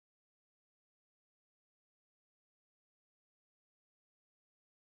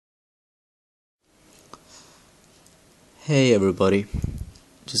Hey everybody,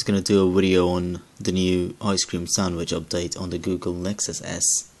 just gonna do a video on the new ice cream sandwich update on the Google Nexus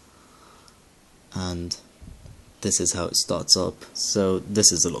S, and this is how it starts up. So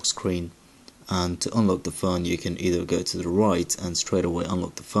this is the lock screen, and to unlock the phone you can either go to the right and straight away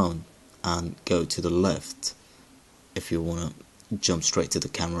unlock the phone, and go to the left if you wanna jump straight to the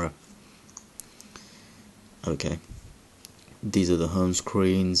camera. Okay, these are the home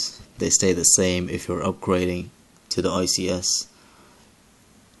screens. They stay the same if you're upgrading to the ICS.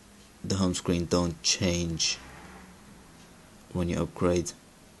 The home screen don't change when you upgrade.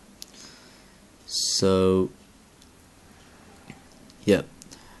 So yeah,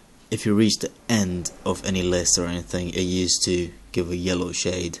 if you reach the end of any list or anything, it used to give a yellow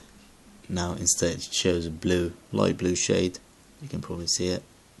shade. Now instead it shows a blue, light blue shade. You can probably see it.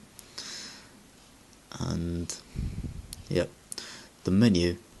 And yeah, the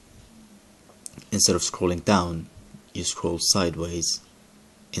menu, instead of scrolling down, you scroll sideways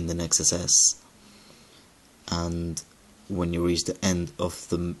in the Nexus S, and when you reach the end of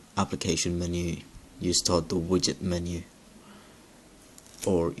the application menu you start the widget menu,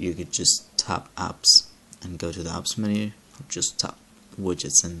 or you could just tap apps and go to the apps menu, or just tap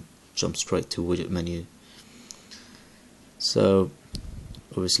widgets and jump straight to widget menu. So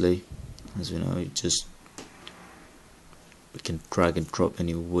obviously, as we know, we can drag and drop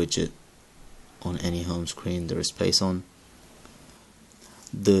any widget on any home screen there is space on.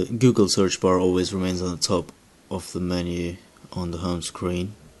 The Google search bar always remains on the top of the menu on the home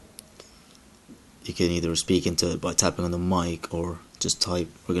screen. You can either speak into it by tapping on the mic or just type.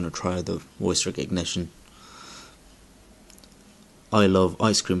 We're going to try the voice recognition. I love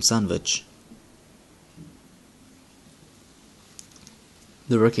ice cream sandwich.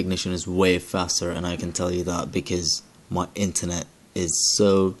 The recognition is way faster, and I can tell you that because my internet is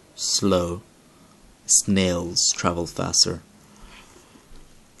so slow. Snails travel faster.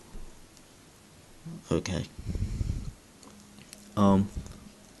 Okay. The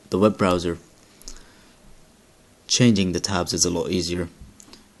web browser, changing the tabs is a lot easier.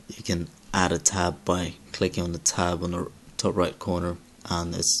 You can add a tab by clicking on the tab on the top right corner,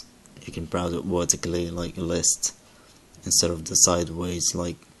 and you can browse it vertically like a list instead of the sideways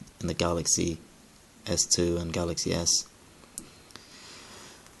like in the Galaxy S2 and Galaxy S.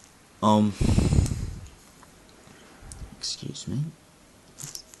 Excuse me.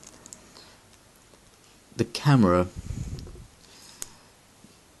 The camera.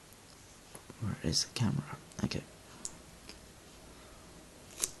 Where is the camera? Okay.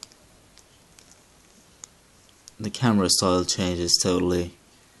 The camera style changes totally.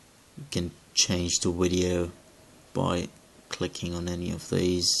 You can change the video by clicking on any of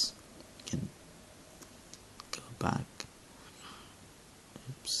these. You can go back.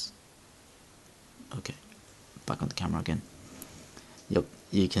 Oops. Okay. Back on the camera again. Yep,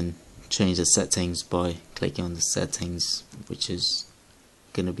 you can change the settings by clicking on the settings, which is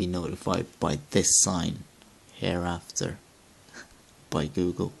gonna be notified by this sign hereafter by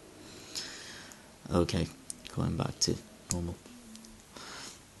Google. Okay, going back to normal.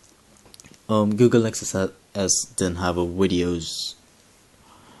 Google Nexus S didn't have a videos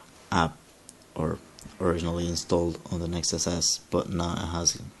app or originally installed on the Nexus S, but now it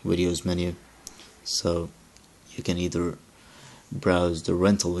has a videos menu. So you can either browse the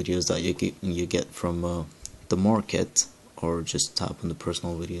rental videos that you get from the market, or just tap on the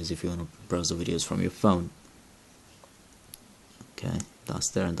personal videos if you want to browse the videos from your phone. Okay, that's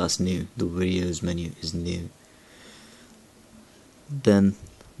there, and that's new. The videos menu is new. Then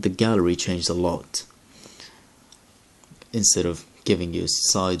the gallery changed a lot. Instead of giving you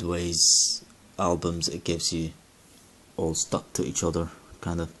sideways albums, it gives you all stuck to each other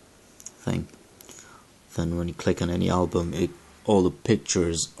kind of thing. Then when you click on any album, all the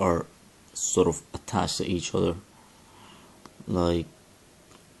pictures are sort of attached to each other. Like,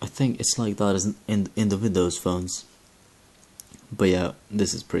 I think it's like that in the Windows phones. But yeah,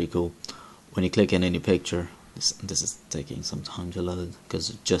 this is pretty cool. When you click on any picture, this is taking some time to load because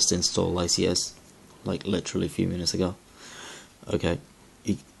it just installed ICS like literally a few minutes ago. Okay,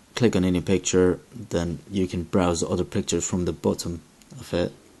 you click on any picture, then you can browse the other pictures from the bottom of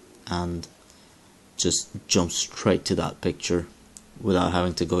it and just jump straight to that picture without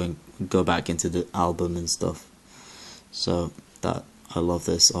having to go back into the album and stuff. So I love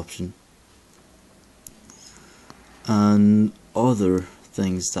this option. And other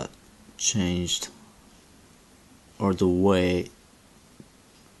things that changed are the way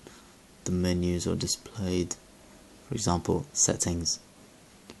the menus are displayed. For example, settings.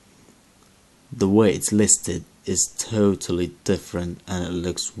 The way it's listed is totally different, and it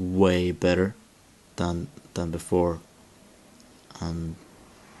looks way better than before. and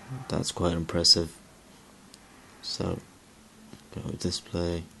that's quite impressive. So go to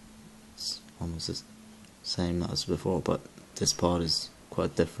display, it's almost the same as before, but this part is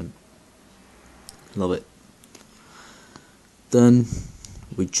quite different. Love it. Then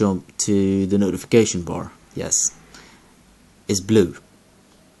we jump to the notification bar. Yes, it's blue,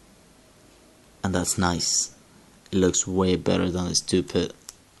 and that's nice. It looks way better than the stupid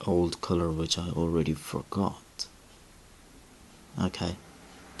old color which I already forgot. Okay,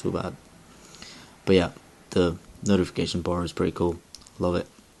 too bad. But yeah, the notification bar is pretty cool. Love it.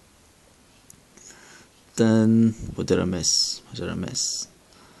 Then what did I miss? What did I miss?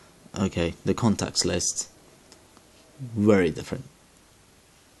 Okay, the contacts list. Very different.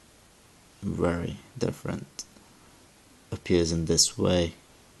 Very different. Appears in this way.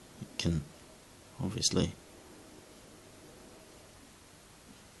 You can obviously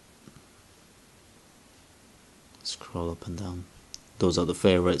scroll up and down. Those are the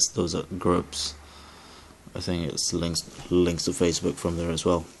favorites, those are groups. I think it's links to Facebook from there as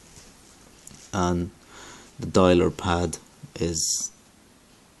well. And the dialer pad is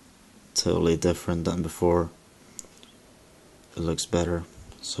totally different than before. It looks better.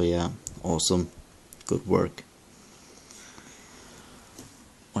 So yeah, awesome. Good work.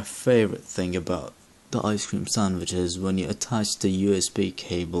 My favorite thing about the ice cream sandwich is when you attach the USB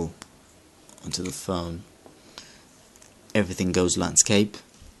cable onto the phone, everything goes landscape.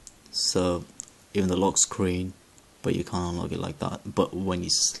 So even the lock screen, but you can't unlock it like that. But when you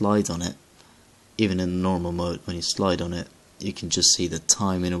slide on it, even in normal mode, when you slide on it, you can just see the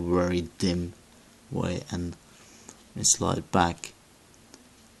time in a very dim way, and when you slide back,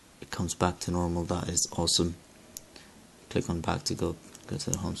 it comes back to normal. That is awesome. Click on back to go to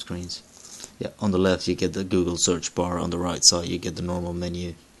the home screens. Yeah, on the left you get the Google search bar, on the right side you get the normal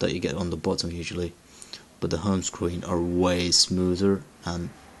menu that you get on the bottom usually. But the home screen are way smoother, and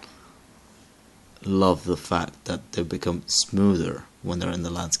love the fact that they become smoother when they're in the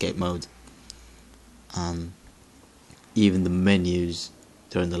landscape mode. And even the menus,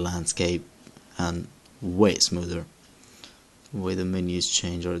 they're in the landscape and way smoother. The way the menus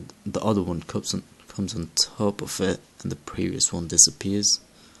change, or the other one comes on top of it and the previous one disappears,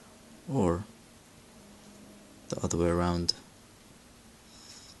 or the other way around.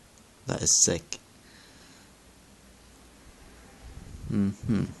 That is sick.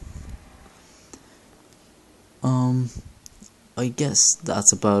 I guess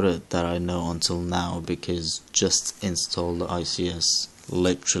that's about it that I know until now, because just installed the ICS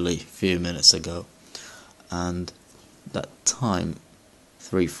literally a few minutes ago, and that time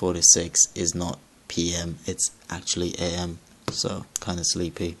 3:46 is not PM, it's actually AM, so kinda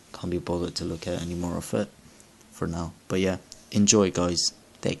sleepy, can't be bothered to look at any more of it for now. But yeah, enjoy guys,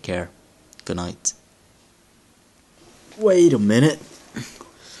 take care, good night. Wait a minute,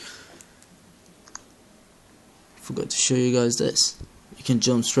 forgot to show you guys this. You can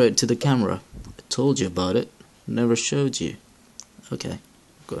jump straight to the camera. I told you about it, never showed you. Okay,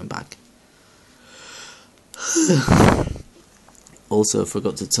 going back. Also, I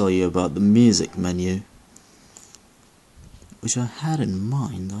forgot to tell you about the music menu, which I had in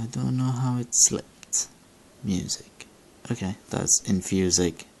mind. I don't know how it slipped. Music. Okay, that's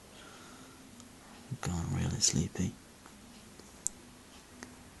Infusic. I'm gone really sleepy.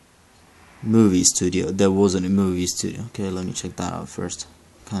 Movie studio. There wasn't a movie studio. Okay, let me check that out first.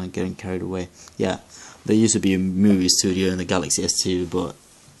 Kind of getting carried away. Yeah, there used to be a movie studio in the Galaxy S2, but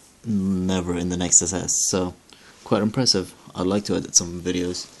never in the Nexus S. So quite impressive. I'd like to edit some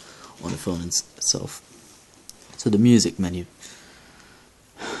videos on the phone itself. So the music menu.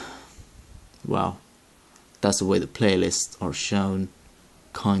 Wow, that's the way the playlists are shown.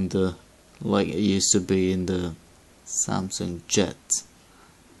 Kinda like it used to be in the Samsung Jet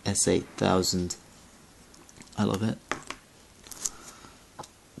S8000. I love it.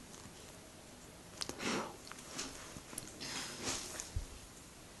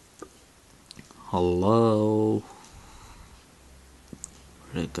 Hello.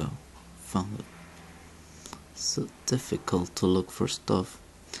 Where'd it go? Found it. So difficult to look for stuff.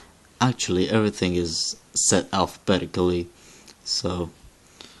 Actually, everything is set alphabetically, so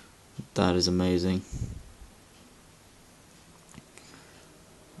that is amazing.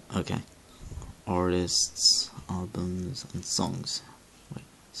 Okay, artists, albums, and songs. Wait,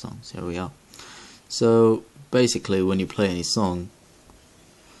 songs, here we are. So basically, when you play any song,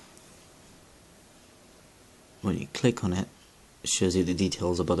 when you click on it, it shows you the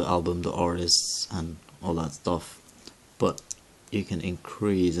details about the album, the artists, and all that stuff. But you can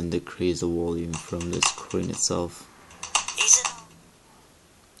increase and decrease the volume from the screen itself.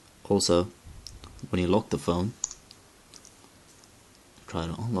 Also, when you lock the phone, try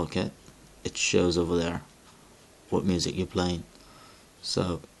to unlock it, it shows over there what music you're playing.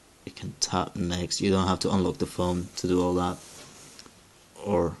 So you can tap next. You don't have to unlock the phone to do all that.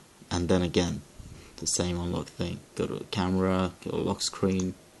 And then again, the same unlock thing. Go to the camera, go to lock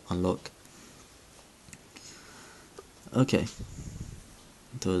screen, unlock. Okay,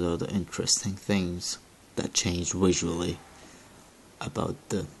 those are the interesting things that change visually about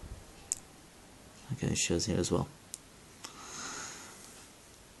the. Okay, it shows here as well.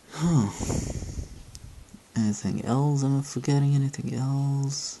 Anything else? Am I forgetting anything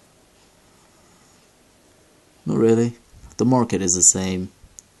else? Not really. The market is the same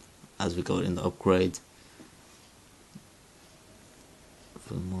as we got in the upgrade.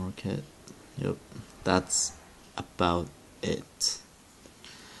 For the market, yep, that's about it.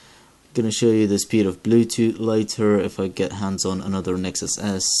 I'm gonna show you the speed of Bluetooth later if I get hands on another Nexus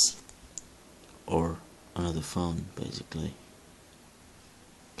S or another phone, basically,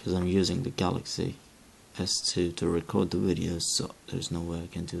 because I'm using the Galaxy S2 to record the videos, so there's no way I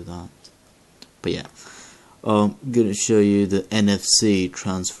can do that. But yeah, I'm gonna show you the NFC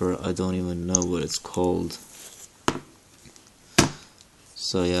transfer. I don't even know what it's called.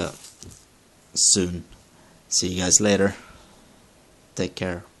 So yeah, soon. See you guys later. Take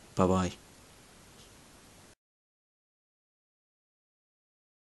care. Bye bye.